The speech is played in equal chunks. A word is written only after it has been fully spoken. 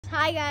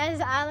Hi guys,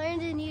 I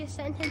learned a new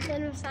sentence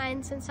in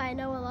Visayan since I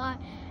know a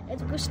lot. It's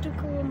gusto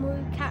ko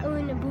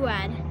magkaon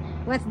buad.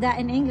 What's that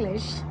in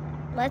English?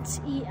 Let's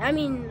eat,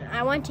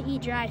 I want to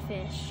eat dried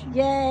fish.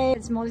 Yay!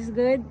 It smells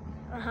good.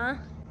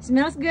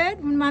 Smells good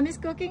when mommy's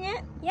cooking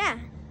it?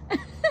 Yeah.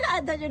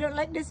 I thought you don't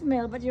like the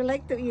smell, but you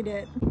like to eat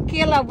it.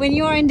 Kayla, when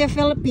you are in the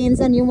Philippines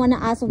and you want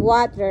to ask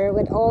water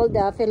with all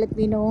the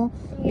Filipino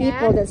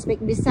people that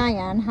speak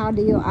Visayan, how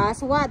do you ask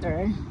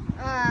water?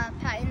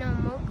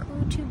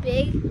 Moku too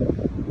big.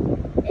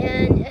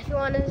 And if you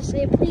want to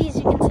say please,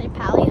 you can say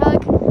pally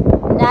hug.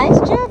 Nice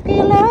job,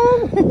 Kayla.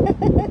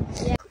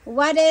 Yeah.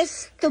 What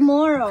is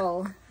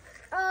tomorrow?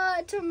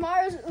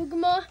 Tomorrow's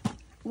ugma.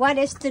 What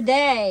is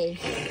today?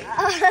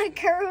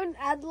 Karun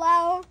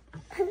adlaw.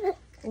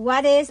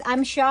 What is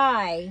I'm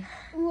shy?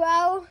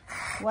 Wow.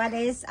 What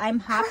is I'm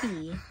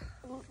happy?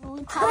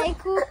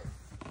 Taiku.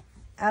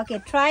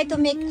 Okay, try to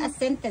make a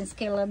sentence,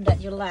 Caleb,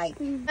 that you like.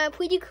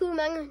 Pwede ko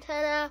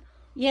mangutana.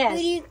 Yes.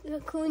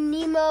 Pwede ko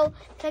nimo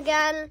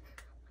tagan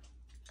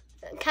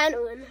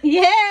kanun.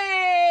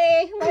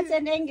 Yay! What's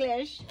in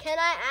English? Can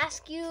I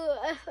ask you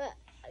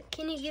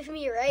can you give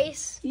me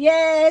rice?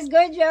 Yes,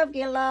 good job,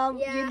 Caleb.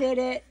 Yeah. You did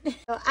it.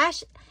 So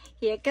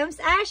here comes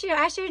Asher.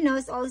 Asher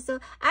knows also.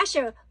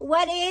 Asher,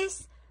 what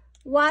is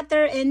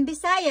water in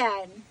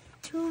Visayan?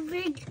 Too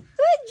big.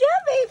 Good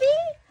job, baby.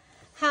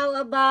 How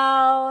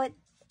about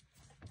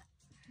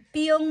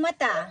piyong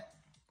mata?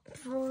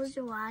 Close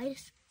your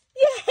eyes.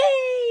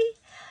 Yay!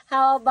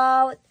 How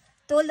about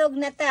tulog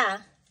na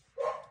ta?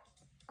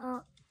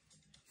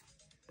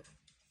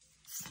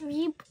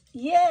 Sleep.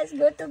 Yes,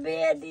 go to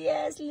bed.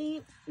 Yes,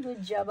 sleep.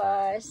 Good job,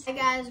 Ash. Hi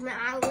guys, my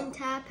island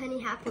tap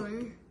penny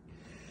hapon.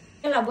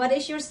 Caleb, what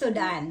is your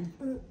Sudan?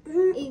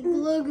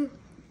 Itlog.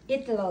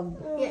 Itlog.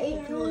 Yeah,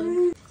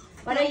 itlog.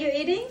 What are you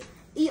eating?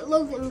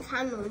 Itlog and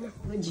kanon.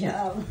 Good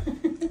job.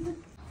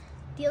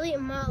 Dili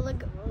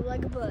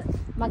maglabot.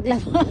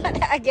 Maglabot.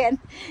 Again,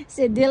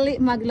 si Dili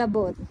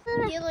maglabot.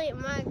 Dili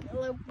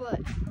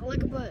maglabot.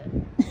 Lagbot.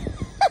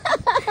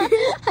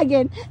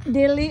 Again,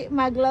 Dili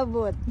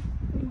maglabot.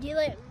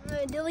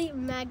 Dili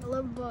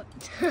maglabot.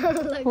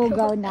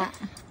 Hugaw na.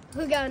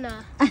 Hugaw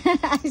na.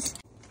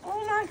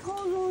 Oh my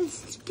God,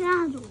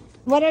 scandal.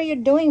 What are you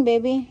doing,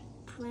 baby?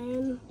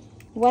 Playing.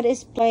 What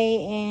is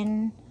play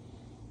in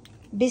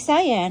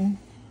Visayan?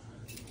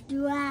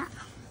 Dua.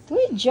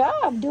 Good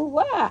job. Do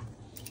what?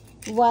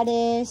 What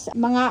is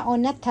mga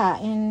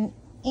onata in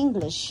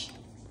English?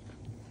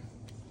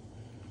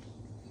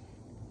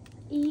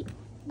 Eat.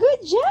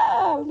 Good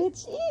job.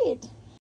 Let's eat.